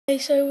Okay,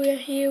 so we're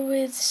here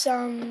with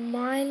some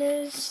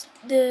miners.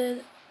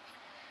 The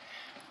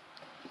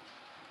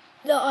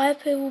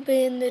IP will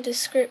be in the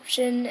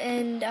description,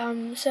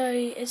 and so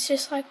it's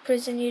just like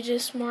prison. You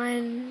just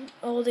mine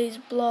all these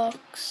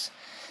blocks,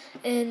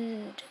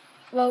 and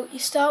well, you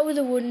start with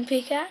a wooden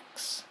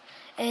pickaxe,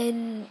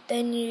 and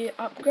then you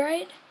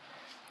upgrade.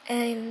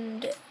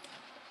 And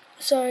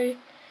so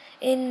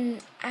in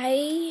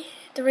A,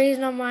 the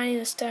reason I'm mining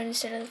the stone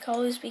instead of the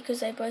coal is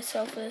because they both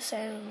sell for the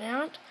same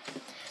amount.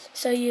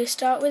 So you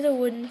start with a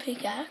wooden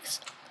pickaxe,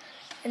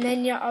 and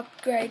then you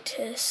upgrade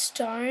to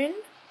stone,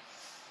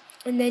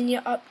 and then you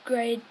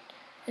upgrade,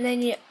 and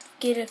then you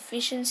get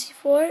efficiency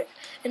for it.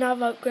 And I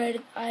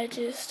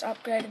just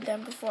upgraded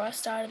them before I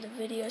started the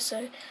video,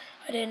 so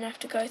I didn't have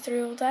to go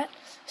through all that.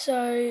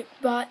 So,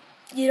 but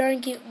you don't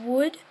get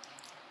wood,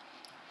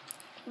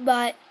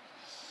 but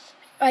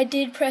I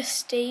did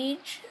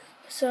prestige,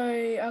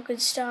 so I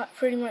could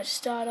pretty much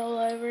start all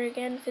over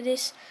again for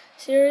this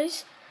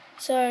series.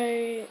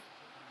 So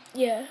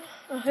yeah,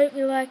 I hope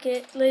you like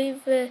it.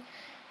 Leave a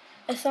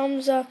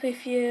thumbs up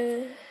if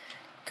you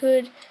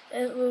could.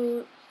 It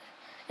will,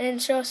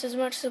 and show us as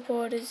much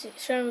support as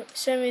show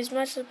me as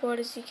much support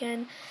as you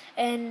can.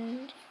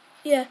 And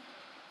yeah,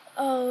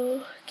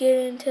 I'll get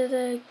into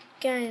the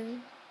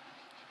game.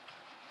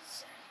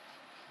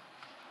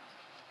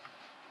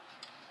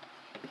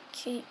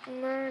 Keep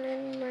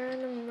mining.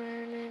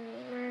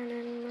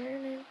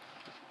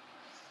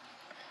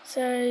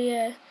 So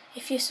yeah,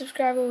 if you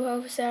subscribe, it will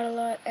help us out a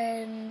lot.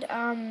 And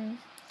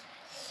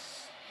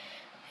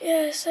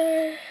yeah,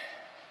 so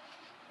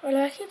well,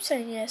 I keep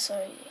saying yes,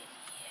 so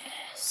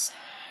yes.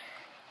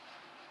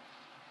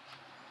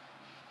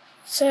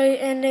 So,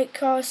 and it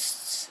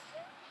costs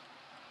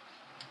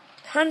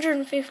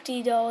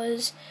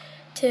 $150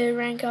 to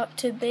rank up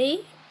to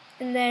B,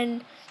 and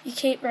then you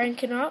keep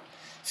ranking up.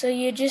 So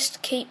you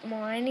just keep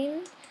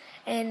mining,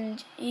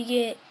 and you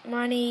get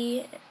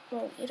money.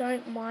 Well, you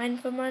don't mine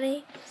for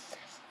money.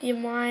 You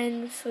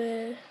mine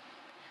for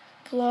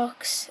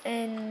blocks,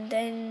 and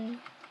then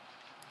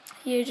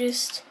you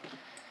just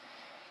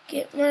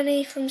get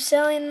money from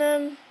selling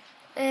them,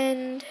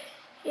 and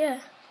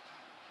yeah.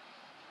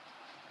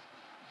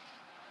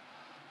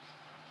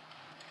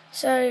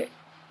 So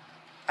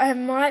I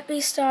might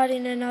be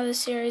starting another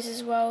series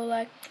as well,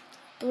 like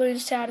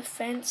Balloons Tower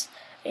Defense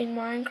in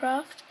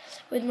Minecraft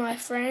with my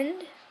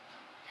friend,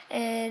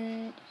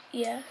 and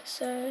yeah,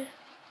 so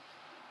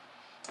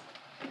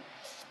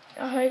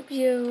I hope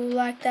you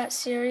like that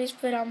series,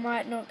 but I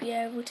might not be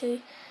able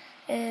to.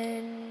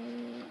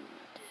 And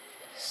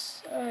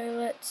so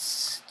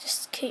let's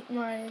just keep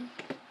mining.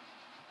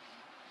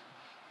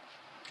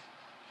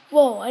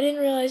 Whoa, I didn't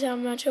realize how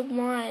much I've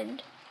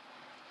mined.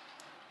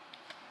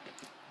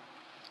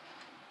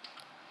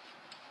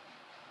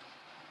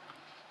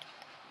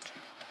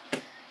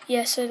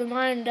 Yeah, so the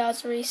mine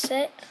does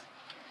reset.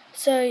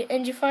 So,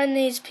 and you find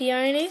these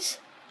peonies.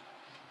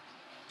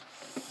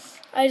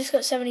 I just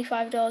got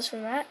 $75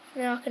 from that.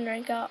 Now I can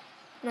rank up.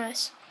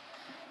 Nice.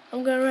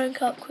 I'm going to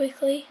rank up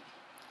quickly.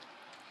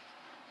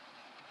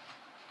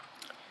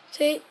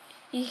 See,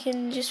 you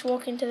can just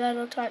walk into that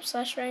or type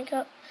 /rank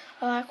up.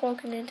 I like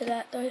walking into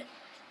that though.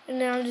 And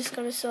now I'm just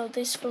going to sell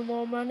this for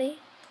more money.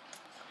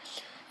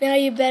 Now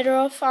you're better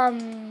off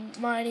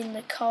mining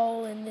the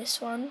coal in this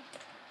one.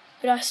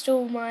 But I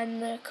still mine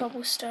the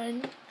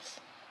cobblestone.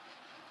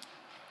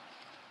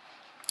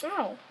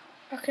 Oh,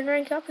 I can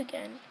rank up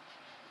again.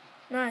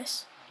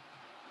 Nice.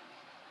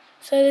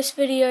 So this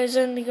video is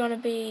only going to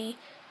be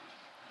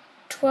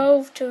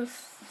 12 to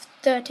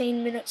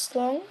 13 minutes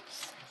long.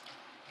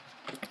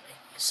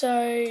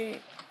 So,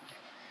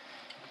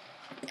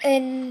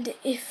 and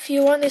if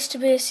you want this to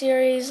be a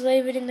series,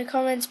 leave it in the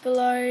comments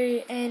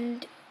below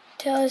and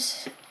tell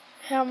us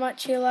how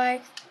much you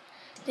like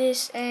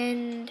this.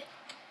 And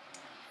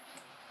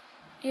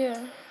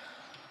yeah,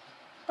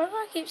 why do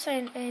I keep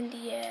saying and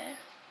yeah?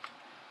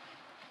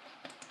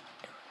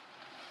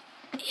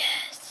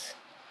 Yes.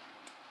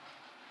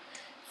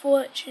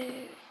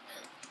 Fortune.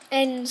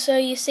 And so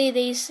you see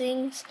these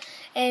things,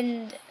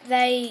 and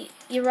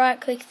you right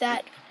click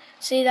that.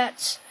 See,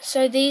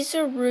 so these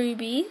are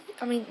ruby.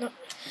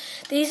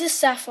 These are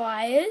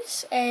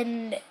sapphires,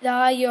 and they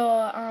are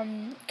your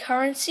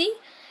currency.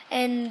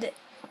 And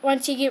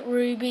once you get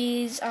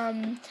rubies,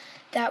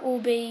 that will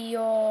be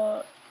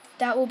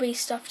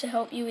stuff to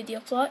help you with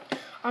your plot.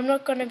 I'm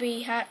not gonna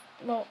be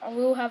well, I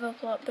will have a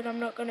plot, but I'm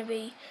not gonna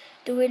be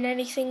doing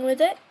anything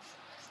with it.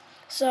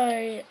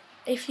 So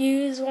if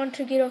you want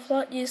to get a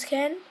plot, you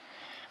can.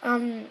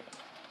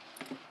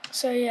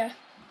 So yeah.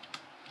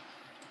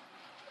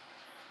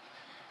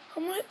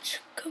 How much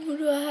copper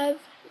do I have?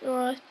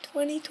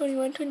 20,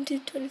 21, 22,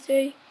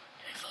 23,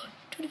 24,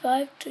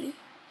 25, 20.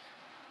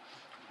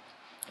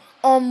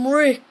 I'm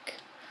rich.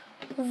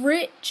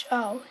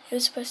 Oh, he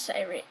was supposed to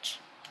say rich.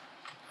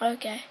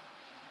 Okay.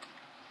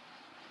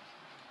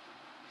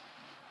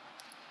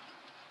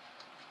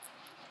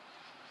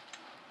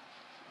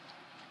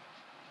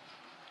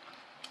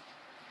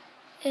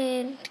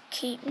 And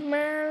keep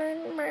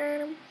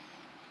mining.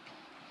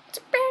 It's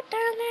a bad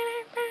time.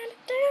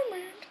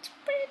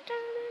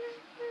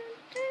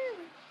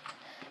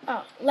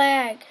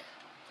 lag.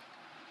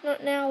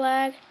 Not now,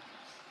 lag.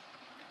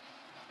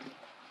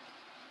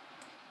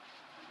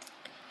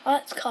 Oh,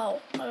 it's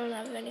coal. I don't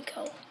have any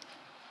coal.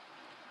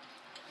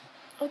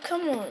 Oh,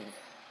 come on.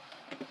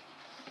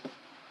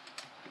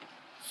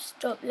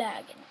 Stop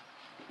lagging.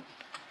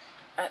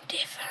 Oh,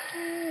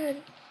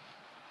 different.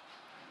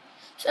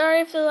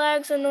 Sorry if the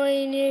lag's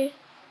annoying you.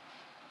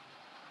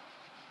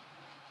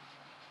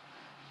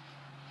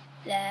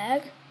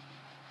 Lag.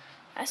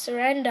 I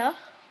surrender.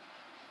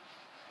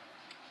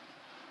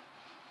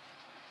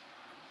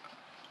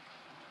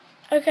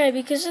 Okay,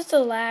 because of the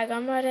lag, I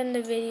might end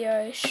the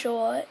video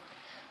short,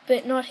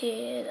 but not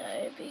here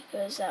though,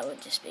 because that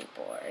would just be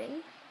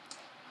boring.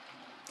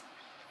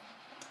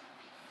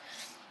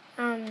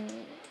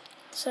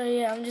 So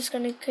yeah, I'm just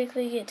gonna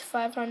quickly get to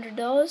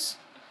 $500.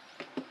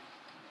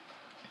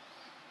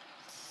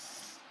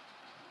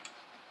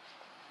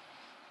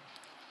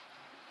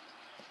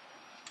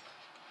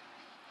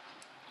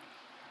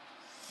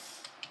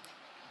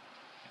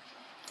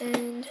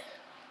 And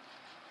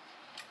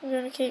I'm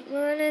gonna keep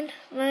mining.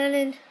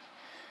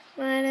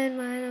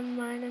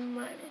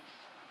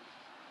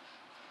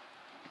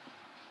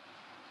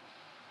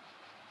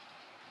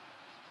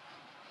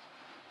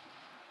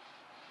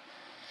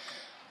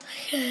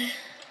 Okay.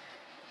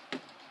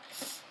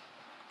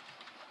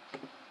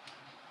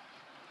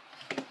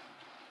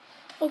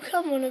 Oh,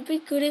 come on, it'd be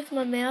good if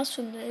my mouse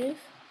would move.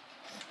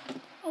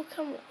 Oh,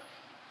 come on.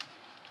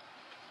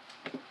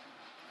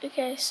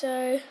 Okay,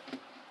 so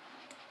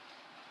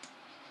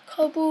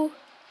cobble,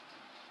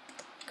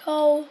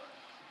 coal,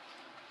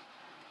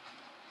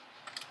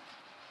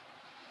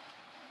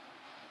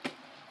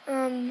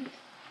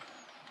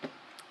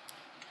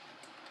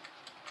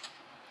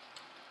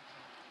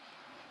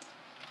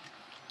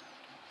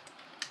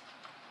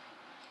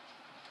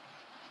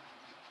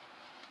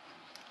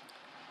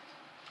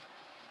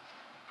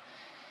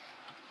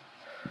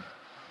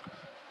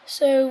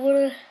 so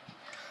what?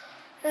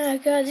 Oh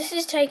god, this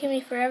is taking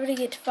me forever to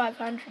get to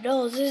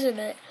 $500, isn't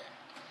it?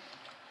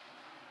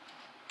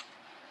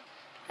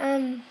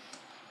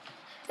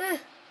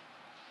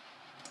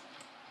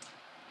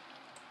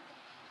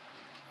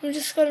 I'm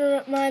just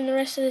gonna mine the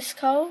rest of this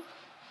coal,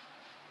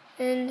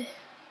 and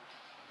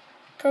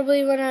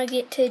probably when I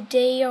get to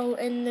D, I'll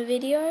end the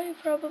video.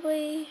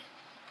 Probably,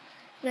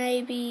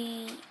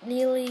 maybe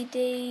nearly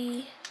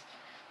D.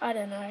 I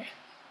don't know.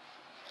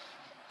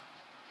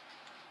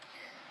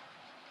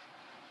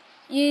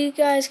 You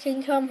guys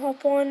can come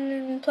hop on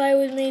and play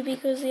with me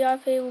because the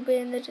IP will be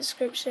in the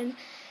description.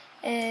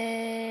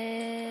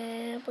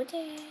 And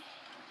potato.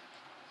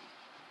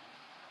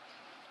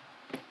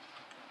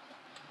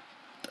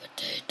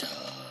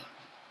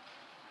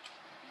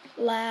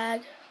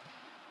 Lag.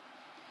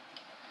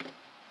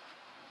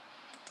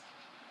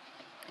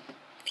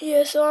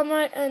 Yeah, so I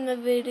might end the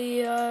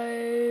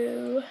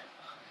video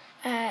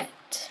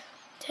at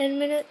 10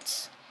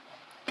 minutes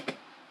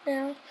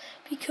now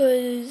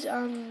because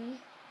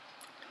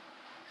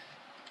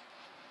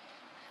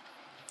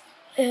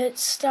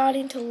it's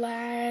starting to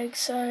lag,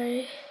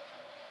 so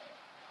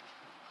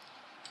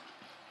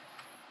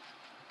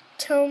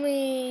tell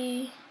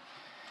me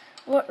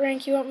what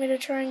rank you want me to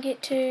try and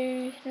get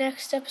to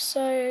next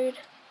episode,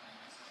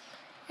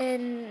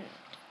 and